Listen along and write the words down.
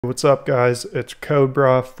What's up, guys? It's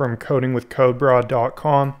CodeBrah from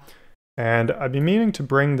codingwithcodebrah.com, and I've been meaning to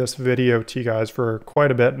bring this video to you guys for quite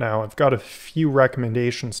a bit now. I've got a few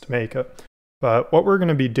recommendations to make it, but what we're going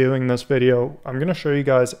to be doing in this video, I'm going to show you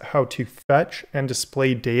guys how to fetch and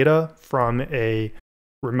display data from a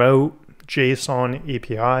remote JSON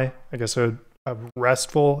API, I guess a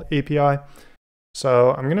RESTful API.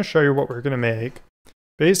 So I'm going to show you what we're going to make.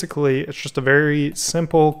 Basically, it's just a very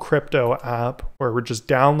simple crypto app where we're just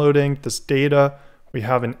downloading this data. We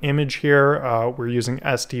have an image here. We're using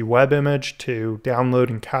SD web image to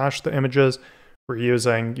download and cache the images. We're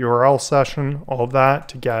using URLSession, all of that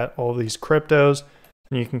to get all of these cryptos.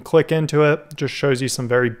 And you can click into it. It just shows you some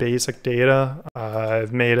very basic data.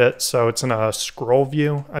 I've made it so it's in a scroll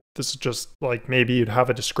view. This is just like maybe you'd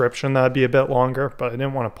have a description that'd be a bit longer, but I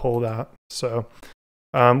didn't want to pull that. So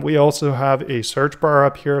we also have a search bar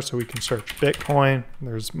up here so we can search Bitcoin.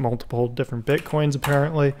 There's multiple different Bitcoins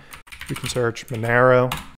apparently. We can search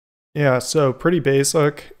Monero. Yeah, so pretty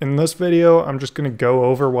basic. In this video, I'm just going to go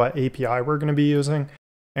over what API we're going to be using,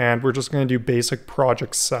 and we're just going to do basic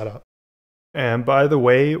project setup. And by the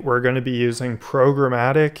way, we're going to be using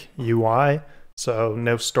Programatic UI, so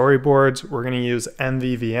no storyboards. We're going to use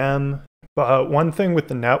MVVM. But one thing with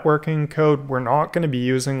the networking code, we're not going to be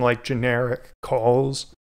using like generic calls,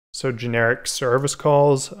 so generic service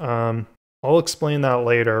calls. I'll explain that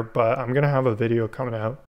later, but I'm going to have a video coming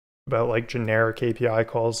out about like generic API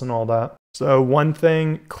calls and all that. So one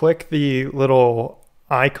thing, click the little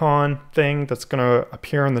icon thing that's going to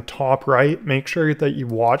appear in the top right. Make sure that you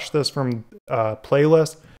watch this from a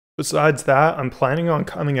playlist. Besides that, I'm planning on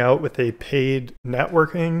coming out with a paid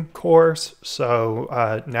networking course,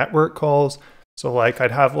 so network calls. So like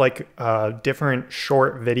I'd have like different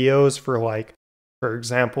short videos for like, for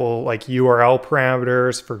example, like URL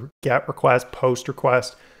parameters for GET request, POST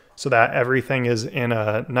request, so that everything is in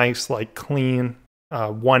a nice like clean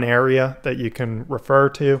one area that you can refer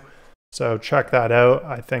to. So check that out.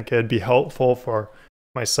 I think it'd be helpful for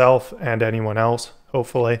myself and anyone else,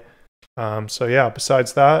 hopefully. So yeah,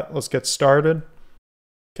 besides that, let's get started.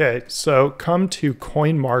 Okay, so come to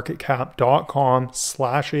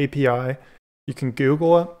coinmarketcap.com/API. You can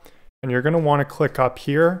Google it, and you're going to want to click up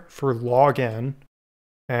here for login,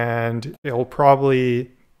 and there'll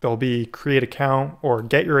be create account or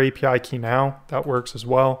get your API key now. That works as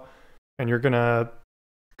well. And you're going to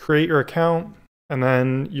create your account, and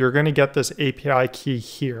then you're going to get this API key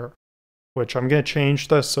here, which I'm going to change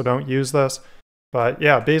this, so don't use this. But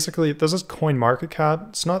yeah, basically this is CoinMarketCap.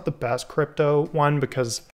 It's not the best crypto one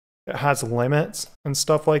because it has limits and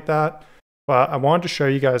stuff like that. But I wanted to show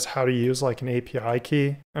you guys how to use like an API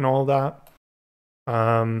key and all that.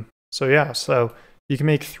 So yeah, so you can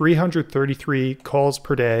make 333 calls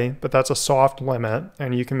per day, but that's a soft limit,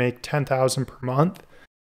 and you can make 10,000 per month.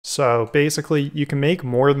 So basically you can make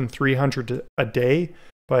more than 300 a day,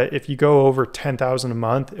 but if you go over 10,000 a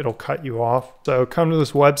month, it'll cut you off. So come to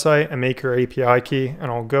this website and make your API key, and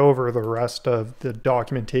I'll go over the rest of the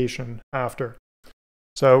documentation after.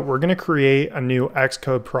 So we're going to create a new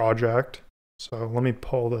Xcode project. So let me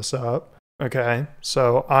pull this up. Okay,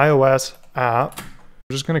 so iOS app.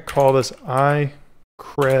 We're just going to call this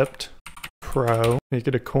iCrypt Pro. Make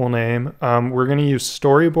it a cool name. We're going to use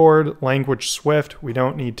storyboard language Swift. We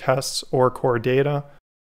don't need tests or core data.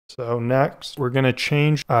 So next, we're going to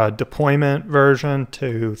change deployment version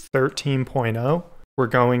to 13.0. We're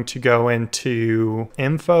going to go into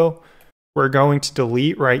info. We're going to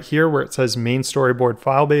delete right here where it says main storyboard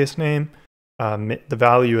file base name. The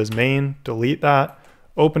value is main. Delete that.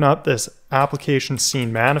 Open up this application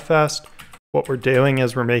scene manifest. What we're doing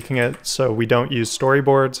is we're making it so we don't use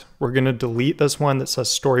storyboards. We're going to delete this one that says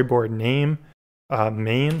storyboard name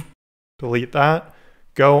main. Delete that.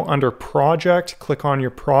 Go under project, click on your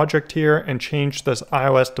project here, and change this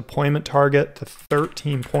iOS deployment target to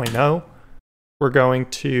 13.0. We're going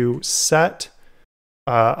to set,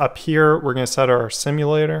 up here, we're going to set our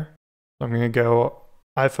simulator. So I'm going to go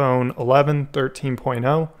iPhone 11,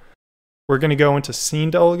 13.0. We're going to go into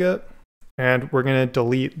scene delegate, and we're going to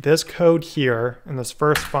delete this code here in this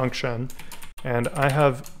first function. And I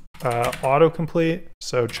have autocomplete,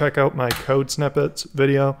 so check out my code snippets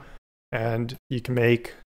video. And you can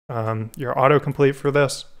make your autocomplete for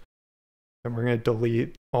this. And we're going to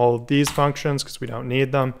delete all of these functions because we don't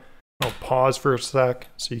need them. I'll pause for a sec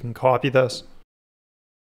so you can copy this.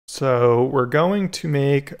 So we're going to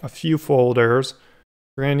make a few folders.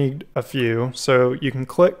 We're going to need a few. So you can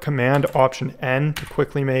click Command Option N to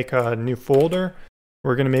quickly make a new folder.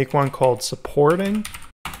 We're going to make one called supporting.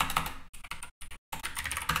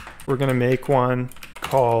 We're going to make one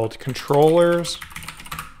called controllers.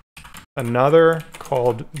 another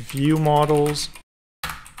called view models,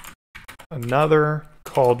 another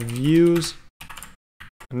called views,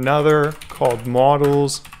 another called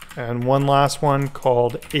models, and one last one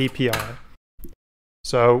called API.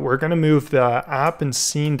 So we're going to move the app and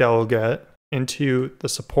scene delegate into the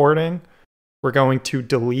supporting. We're going to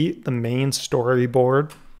delete the main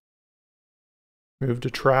storyboard, move to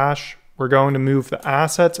trash. We're going to move the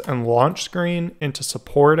assets and launch screen into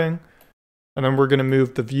supporting. And then we're going to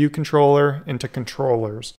move the view controller into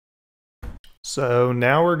controllers. So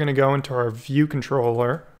now we're going to go into our view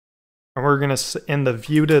controller, and we're going to, in the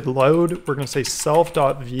view did load, we're going to say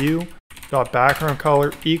self.view.background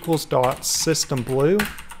color equals .system blue.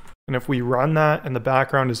 And if we run that and the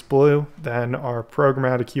background is blue, then our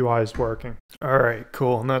programmatic UI is working. All right,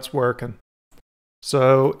 cool, and that's working.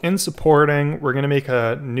 So in supporting, we're going to make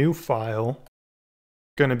a new file,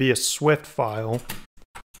 going to be a Swift file.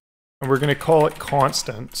 And we're going to call it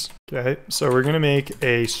constants, okay? So we're going to make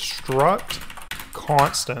a struct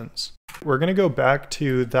constants. We're going to go back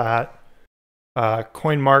to that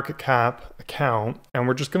CoinMarketCap account, and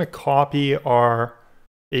we're just going to copy our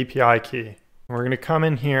API key. And we're going to come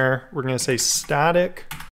in here, we're going to say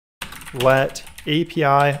static let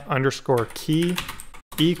API underscore key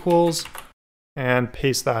equals, and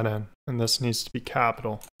paste that in. And this needs to be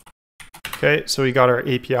capital. Okay, so we got our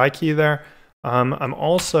API key there.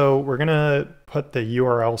 We're gonna put the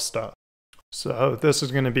URL stuff. So this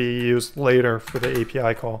is gonna be used later for the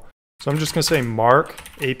API call. So I'm just gonna say mark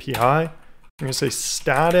API. I'm gonna say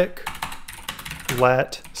static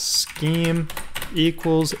let scheme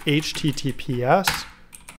equals HTTPS.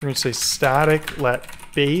 I'm gonna say static let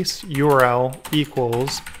base URL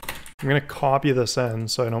equals. I'm gonna copy this in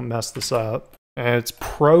so I don't mess this up. And it's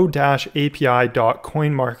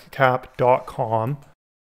pro-api.coinmarketcap.com.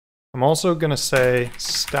 I'm also going to say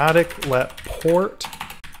static let port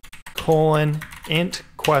 :int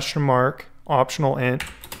optional int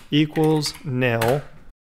equals nil.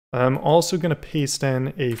 I'm also going to paste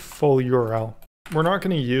in a full URL. We're not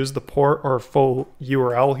going to use the port or full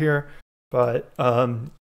URL here, but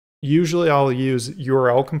usually I'll use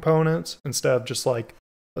URL components instead of just like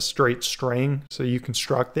a straight string, so you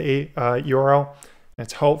construct the URL. And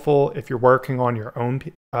it's helpful if you're working on your own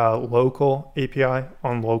local API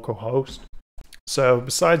on localhost. So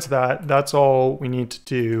besides that, that's all we need to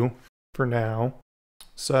do for now.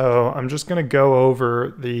 So I'm just going to go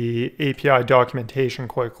over the API documentation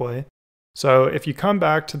quickly. So if you come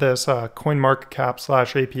back to this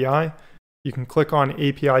CoinMarketCap/API, you can click on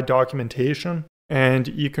API documentation. And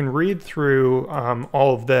you can read through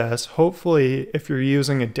all of this. Hopefully, if you're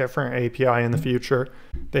using a different API in the future,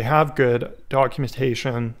 they have good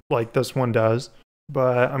documentation like this one does.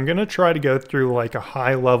 But I'm going to try to go through like a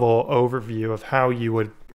high-level overview of how you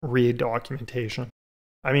would read documentation.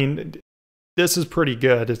 I mean, this is pretty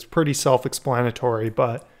good. It's pretty self-explanatory,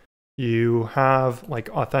 but you have like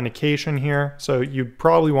authentication here. So you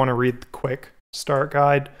probably want to read the quick start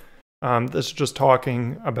guide. This is just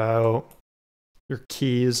talking about your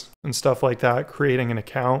keys and stuff like that, creating an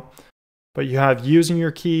account. But you have using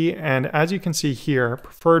your key, and as you can see here,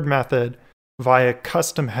 preferred method via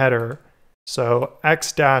custom header. So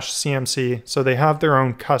x-cmc, so they have their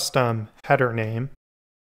own custom header name.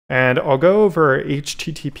 And I'll go over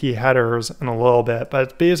HTTP headers in a little bit, but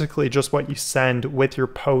it's basically just what you send with your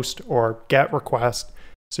post or GET request.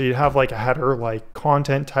 So you have like a header like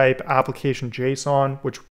content type application JSON,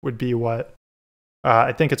 which would be what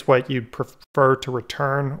I think it's what you'd prefer to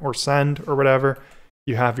return or send or whatever.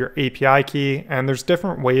 You have your API key, and there's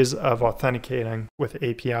different ways of authenticating with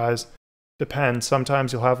APIs. Depends.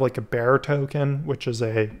 Sometimes you'll have like a bearer token, which is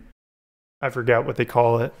I forget what they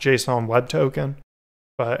call it, JSON web token.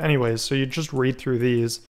 But anyways, so you just read through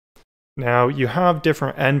these. Now you have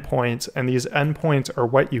different endpoints, and these endpoints are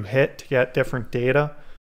what you hit to get different data.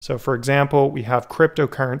 So for example, we have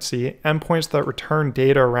cryptocurrency, endpoints that return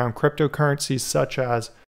data around cryptocurrencies such as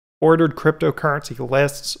ordered cryptocurrency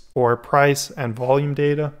lists or price and volume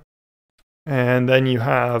data. And then you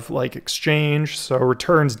have like exchange, so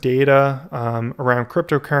returns data around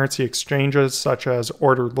cryptocurrency exchanges such as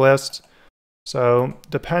ordered lists. So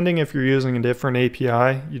depending if you're using a different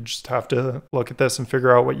API, you just have to look at this and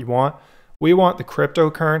figure out what you want. We want the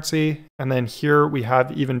cryptocurrency, and then here we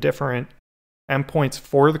have even different endpoints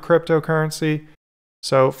for the cryptocurrency.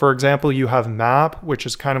 So for example, you have map, which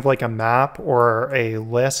is kind of like a map or a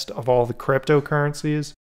list of all the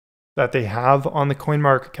cryptocurrencies that they have on the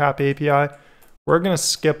CoinMarketCap API. We're going to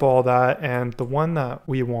skip all that, and the one that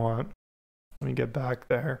we want, let me get back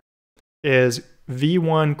there, is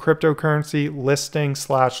V1 cryptocurrency listing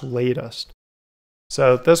 /latest.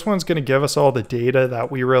 So this one's going to give us all the data that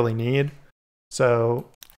we really need. So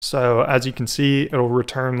as you can see, it'll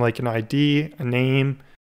return like an ID, a name,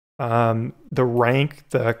 the rank,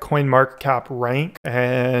 the coin market cap rank,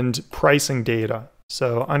 and pricing data.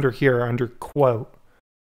 So under here, under quote,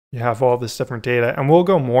 you have all this different data, and we'll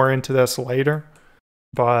go more into this later.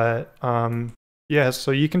 But yeah,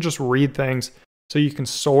 so you can just read things. So you can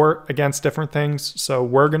sort against different things. So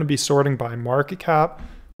we're going to be sorting by market cap,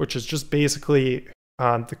 which is just basically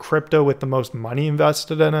the crypto with the most money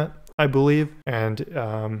invested in it, I believe.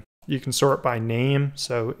 And you can sort by name,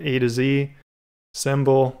 so A to Z,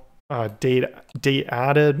 symbol, date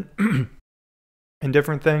added, and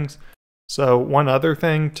different things. So one other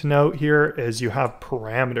thing to note here is you have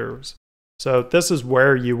parameters. So this is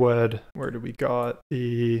where you would, where do we got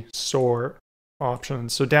the sort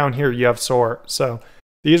options? So down here you have sort. So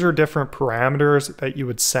these are different parameters that you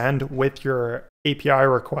would send with your API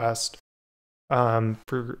request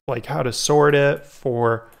for like how to sort it,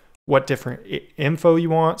 for what different info you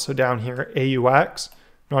want. So down here, AUX,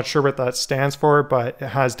 not sure what that stands for, but it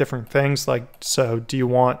has different things like, so do you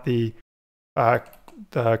want the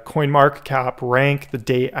coin market cap rank, the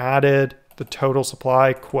date added, the total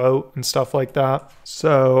supply, quote, and stuff like that.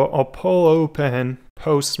 So I'll pull open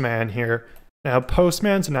Postman here. Now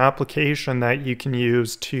Postman's an application that you can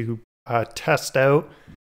use to test out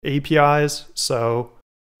APIs. So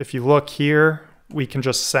if you look here, we can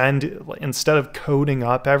just send, instead of coding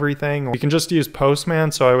up everything, we can just use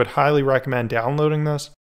Postman. So I would highly recommend downloading this.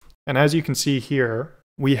 And as you can see here,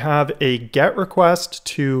 we have a GET request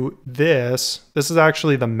to this. This is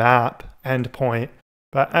actually the map endpoint.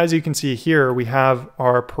 But as you can see here, we have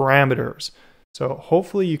our parameters. So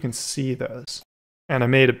hopefully you can see this. And I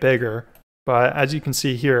made it bigger. But as you can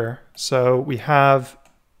see here, so we have,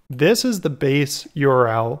 this is the base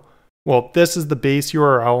URL. Well, this is the base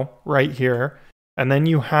URL right here. And then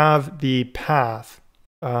you have the path.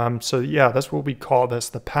 So yeah, that's what we call this,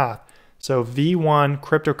 the path. So V1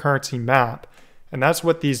 cryptocurrency map. And that's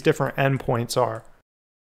what these different endpoints are.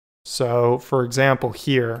 So for example,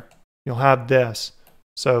 here, you'll have this.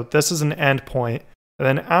 So this is an endpoint. And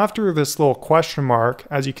then after this little question mark,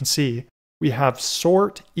 as you can see, we have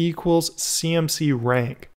sort equals CMC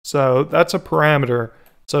rank. So that's a parameter.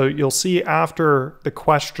 So you'll see after the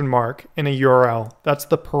question mark in a URL, that's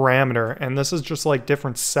the parameter. And this is just like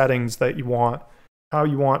different settings that you want, how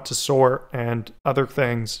you want to sort and other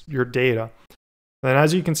things, your data. Then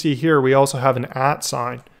as you can see here, we also have an @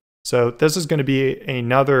 sign. So this is going to be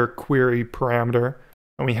another query parameter.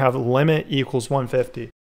 And we have limit equals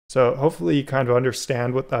 150. So hopefully you kind of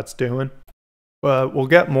understand what that's doing. But we'll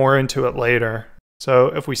get more into it later. So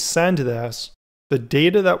if we send this, the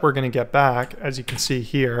data that we're going to get back, as you can see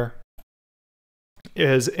here,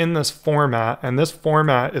 is in this format. And this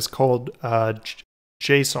format is called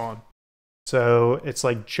JSON. So it's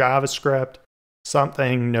like JavaScript,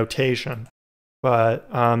 something notation. But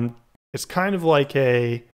it's kind of like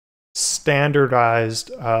a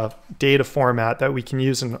standardized data format that we can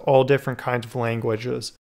use in all different kinds of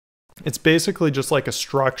languages. It's basically just like a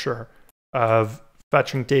structure of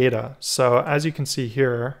fetching data. So as you can see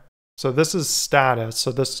here, so this is status.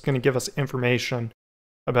 So this is going to give us information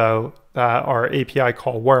about that our API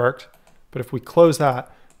call worked. But if we close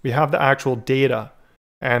that, we have the actual data.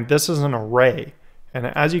 And this is an array. And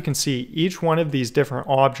as you can see, each one of these different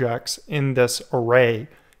objects in this array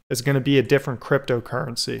is going to be a different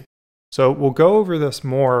cryptocurrency. So we'll go over this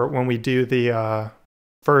more when we do the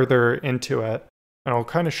further into it. And I'll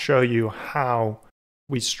kind of show you how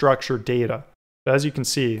we structure data. But as you can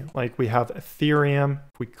see, like we have Ethereum.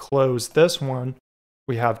 If we close this one,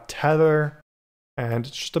 we have Tether and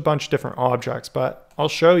just a bunch of different objects. But I'll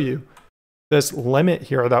show you this limit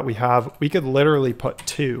here that we have. We could literally put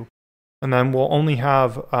 2. And then we'll only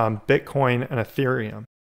have Bitcoin and Ethereum.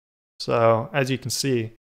 So as you can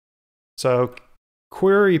see, so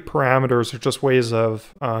query parameters are just ways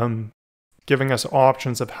of giving us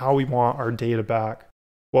options of how we want our data back,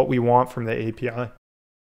 what we want from the API.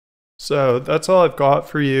 So that's all I've got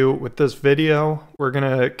for you with this video. We're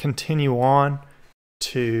going to continue on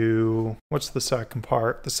to, what's the second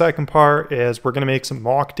part? The second part is we're going to make some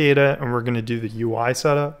mock data and we're going to do the UI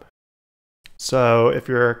setup. So if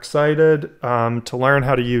you're excited to learn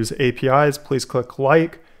how to use APIs, please click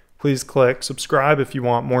like. Please click subscribe if you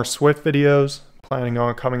want more Swift videos. Planning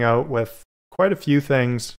on coming out with quite a few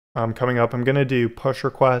things coming up. I'm going to do push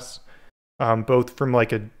requests, both from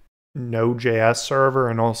like a Node.js server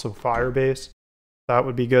and also Firebase. That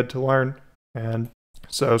would be good to learn. And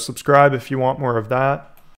so subscribe if you want more of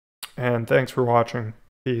that. And thanks for watching.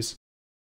 Peace.